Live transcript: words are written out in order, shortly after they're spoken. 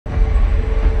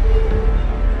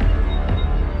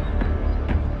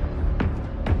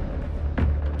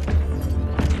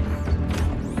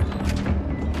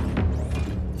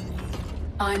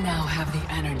I now have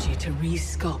the energy to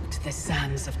re-sculpt the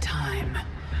sands of time.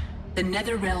 The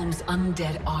Netherrealm's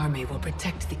undead army will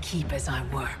protect the keep as I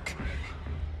work.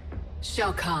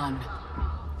 Shao Kahn,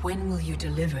 when will you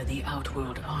deliver the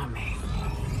Outworld army?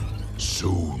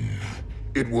 Soon.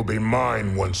 It will be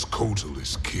mine once Kotal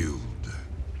is killed.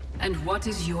 And what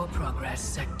is your progress,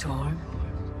 Sektor?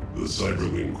 The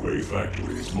Cyberlink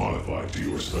factory is modified to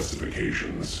your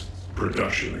specifications.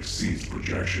 Production exceeds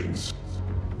projections.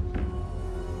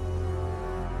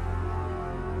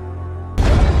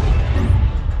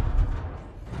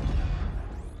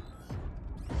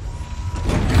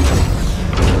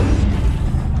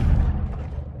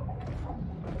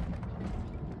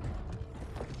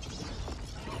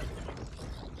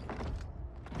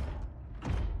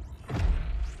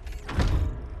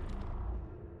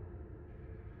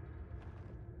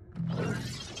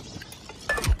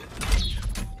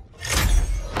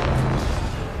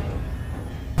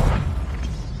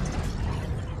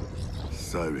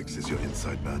 Cyrax is your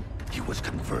inside man? He was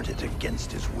converted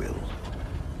against his will.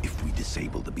 If we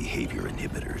disable the behavior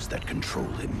inhibitors that control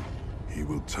him, He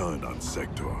will turn on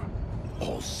Sektor.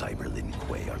 all Cyberlin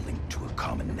Kuei are linked to a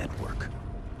common network.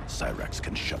 Cyrax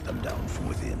can shut them down from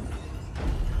within.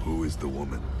 Who is the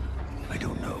woman? I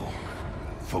don't know.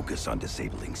 Focus on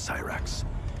disabling Cyrax.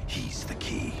 He's the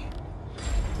key.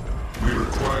 We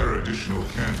require additional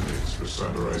candidates for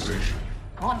cyberization.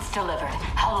 Once delivered,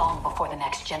 how long before the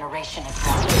next generation is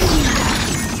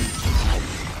ready?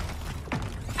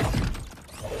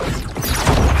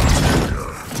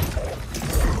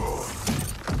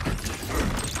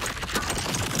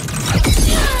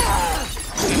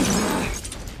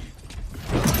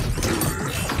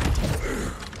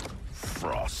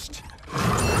 Frost.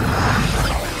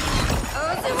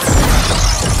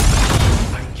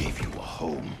 I gave you a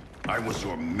home. I was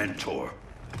your mentor.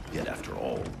 Yet after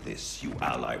all this, you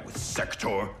ally with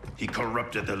Sektor? He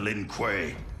corrupted the Lin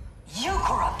Kuei. You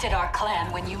corrupted our clan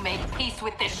when you made peace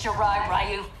with this Shirai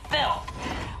Ryu filth.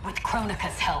 With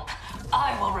Kronika's help,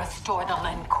 I will restore the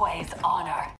Lin Kuei's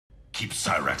honor. Keep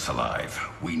Cyrax alive.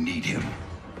 We need him.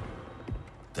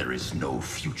 There is no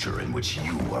future in which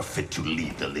you are fit to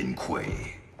lead the Lin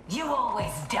Kuei. You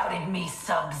always doubted me,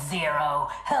 Sub-Zero.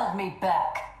 Held me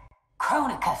back.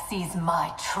 Kronika sees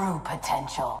my true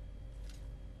potential.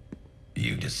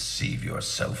 You deceive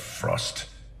yourself, Frost.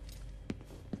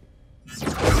 The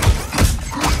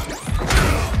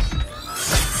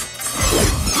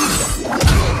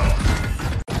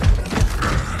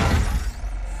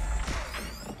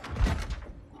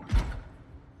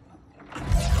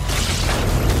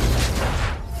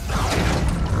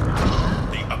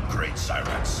upgrade,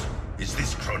 Cyrax. Is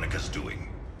this Kronika's doing?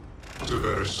 To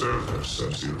better serve her,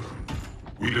 Sub-Zero.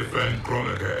 We defend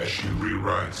Kronika as she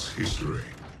rewrites history.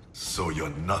 So you're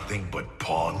nothing but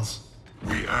pawns?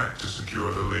 We act to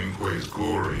secure the Lin Kuei's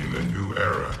glory in the new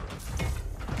era.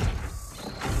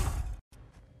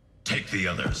 Take the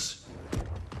others.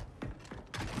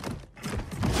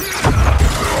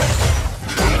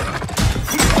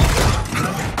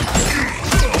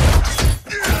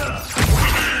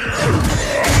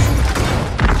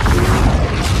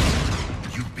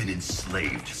 You've been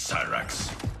enslaved, Cyrax.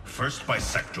 First by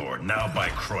Sektor, now by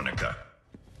Kronika.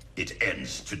 It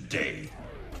ends today.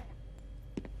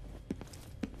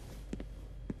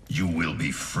 You will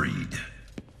be freed.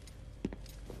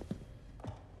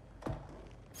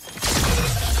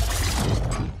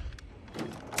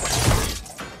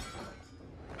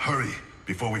 Hurry,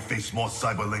 before we face more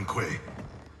Cyberlin Kuei.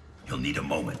 You'll need a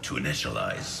moment to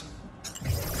initialize.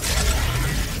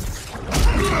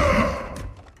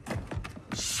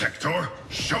 Sektor,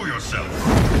 show yourself!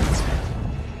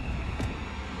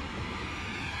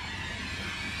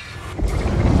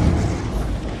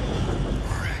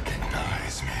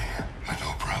 Recognize me,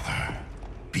 little brother.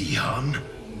 Bihan?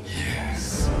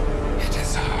 Yes, it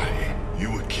is I.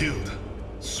 You were killed,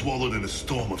 swallowed in a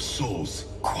storm of souls.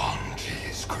 Quan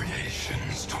Chi's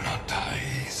creations do not die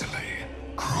easily.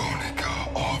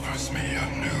 Kronika offers me a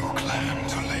new clan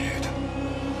to lead.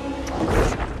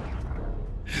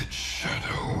 Its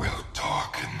shadow will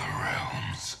darken the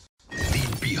realms.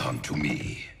 Lead Bihan to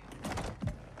me.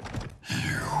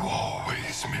 You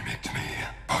always mimicked me,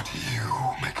 but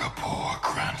you make a poor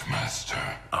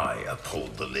Grandmaster. I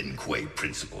uphold the Lin Kuei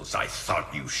principles I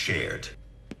thought you shared.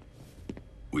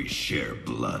 We share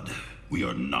blood. We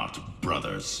are not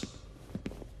brothers.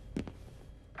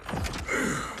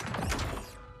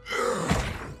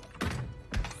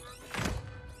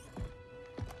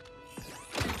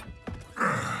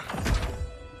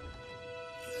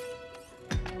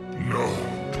 No.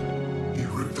 He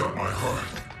ripped out my heart.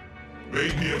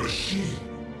 Made me a machine.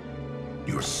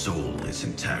 Your soul is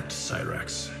intact,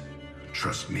 Cyrax.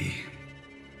 Trust me.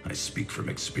 I speak from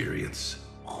experience.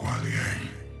 Kuai Liang,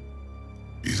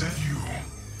 is that you?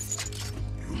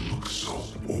 You look so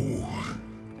old.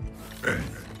 And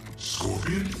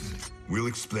Scorpion? We'll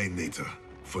explain later.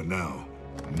 For now,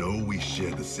 know we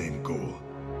share the same goal.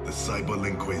 The Cyber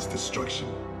Lin Kuei's destruction.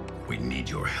 We need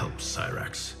your help,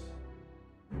 Cyrax.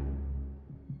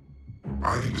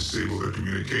 I can disable their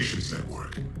communications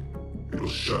network. It'll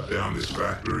shut down this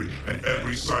factory and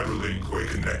every Cyber Lin Kuei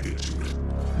connected to it.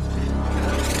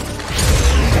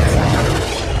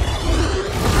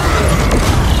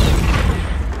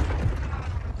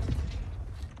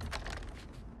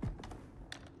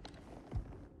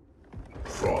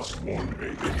 Frost warned me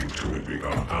that you two had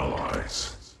become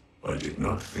allies. I did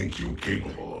not think you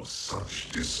capable of such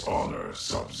dishonor,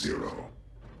 Sub-Zero.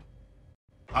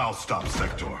 I'll stop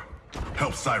Sektor.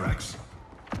 Help Cyrax.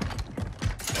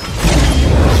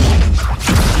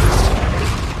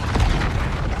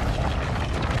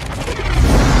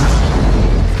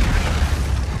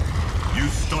 You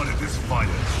started this fight.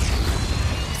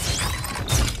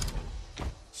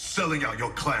 Selling out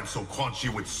your clan so Quan Chi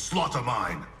would slaughter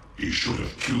mine. He should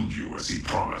have killed you as he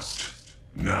promised.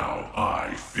 Now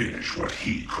I finish what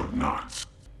he could not.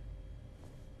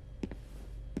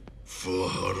 For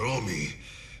Hiromi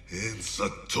and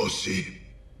Satoshi.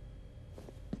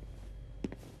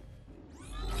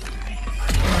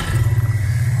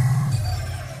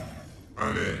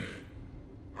 I'm in.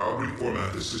 I'll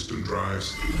reformat the system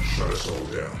drives and shut us all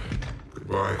down.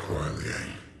 Goodbye, Kuai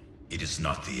Liang. It is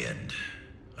not the end.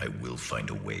 I will find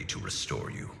a way to restore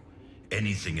you.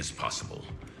 Anything is possible.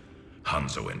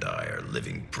 Hanzo and I are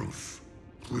living proof.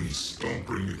 Please, don't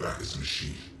bring me back as a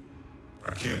machine.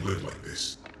 I can't live like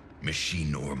this.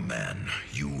 Machine or man,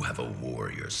 you have a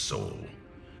warrior soul.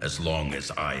 As long as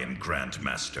I am Grand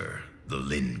Master, the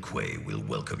Lin Kuei will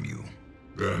welcome you.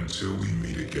 Then until we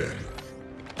meet again.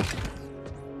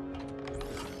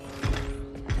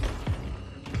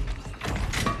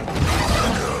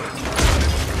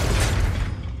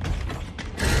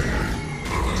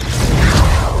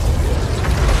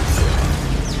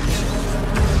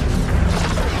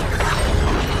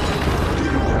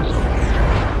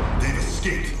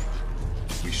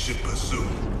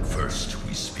 First,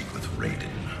 we speak with Raiden.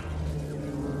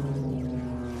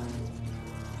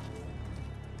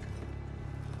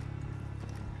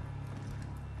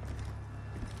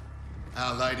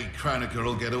 Our Lady Kronika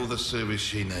will get all the service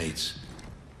she needs.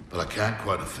 But I can't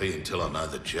quote a fee until I know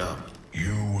the job.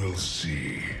 You will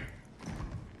see.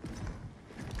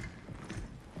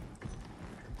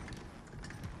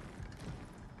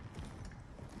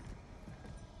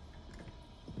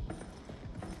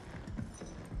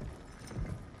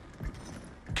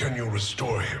 Can you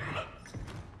restore him?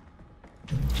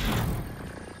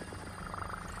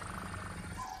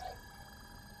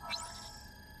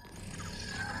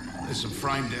 There's some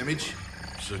frame damage.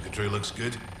 Circuitry looks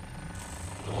good.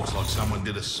 It looks like someone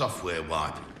did a software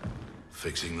wipe.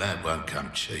 Fixing that won't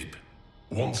come cheap.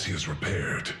 Once he is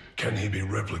repaired, can he be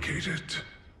replicated?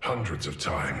 Hundreds of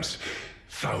times.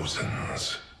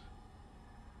 Thousands.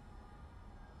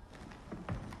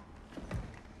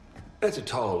 That's a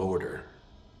tall order.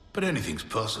 But anything's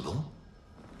possible.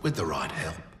 With the right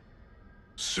help.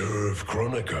 Serve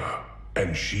Kronika,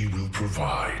 and she will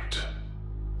provide.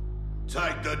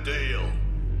 Take the deal.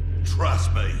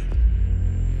 Trust me.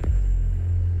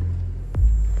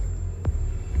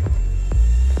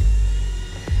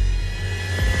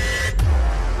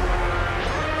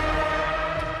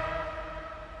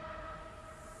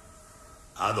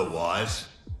 Otherwise,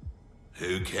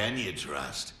 who can you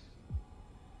trust?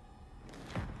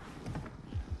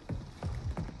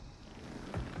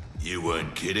 You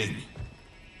weren't kidding.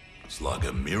 It's like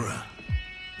a mirror,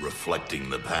 reflecting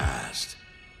the past.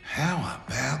 How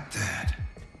about that?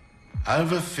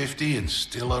 Over 50 and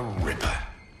still a ripper.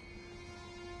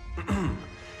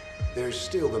 There's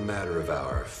still the matter of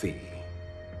our fee.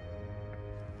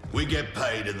 We get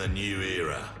paid in the new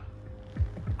era.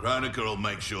 Kronika will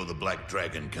make sure the Black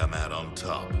Dragon come out on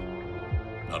top.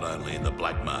 Not only in the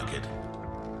black market,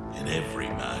 in every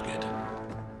market.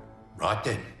 Right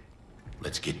then.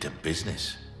 Let's get to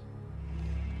business.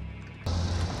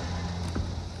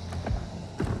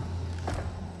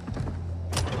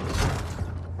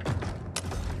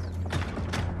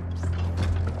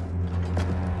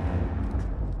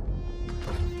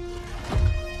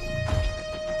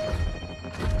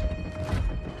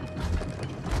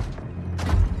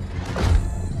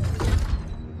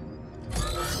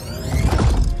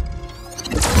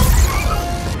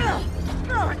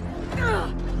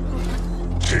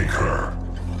 Take her.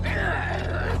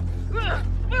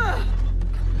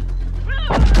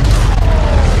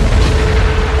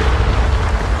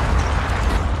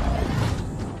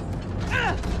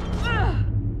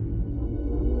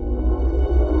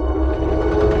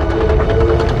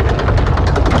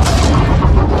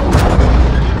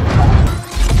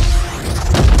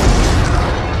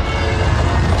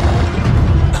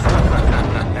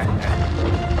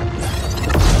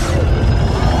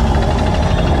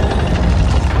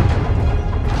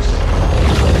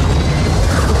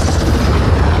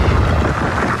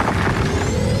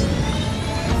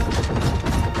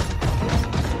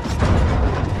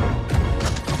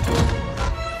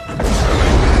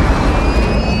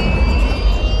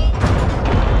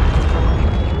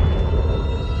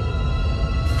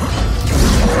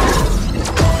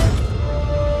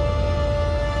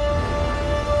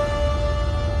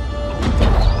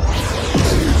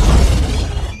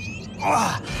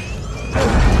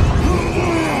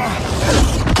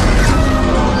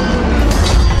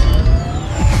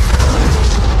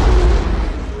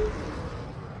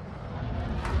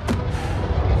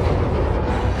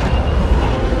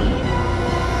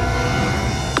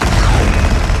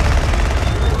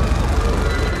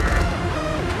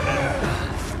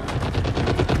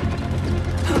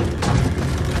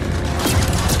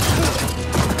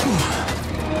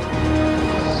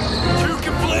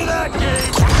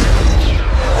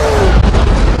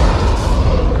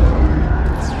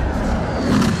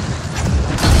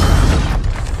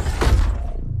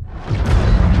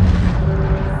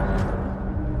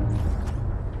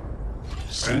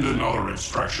 Send another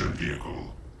extraction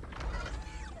vehicle.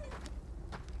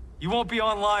 You won't be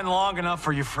online long enough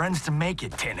for your friends to make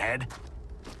it, Tinhead.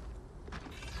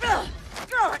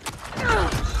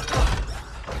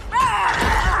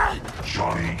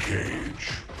 Johnny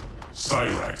Cage.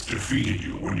 Cyrax defeated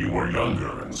you when you were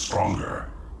younger and stronger.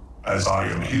 As I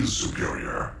am his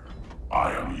superior,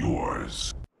 I am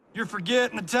yours. You're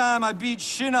forgetting the time I beat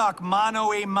Shinnok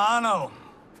mano a mano.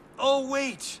 Oh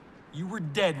wait, you were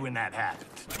dead when that happened.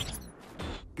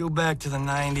 Go back to the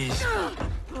 90s.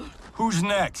 Who's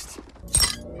next?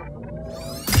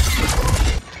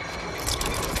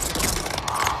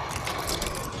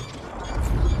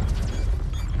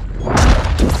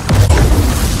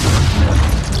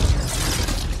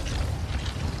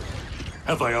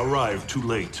 Have I arrived too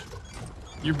late?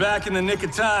 You're back in the nick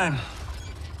of time.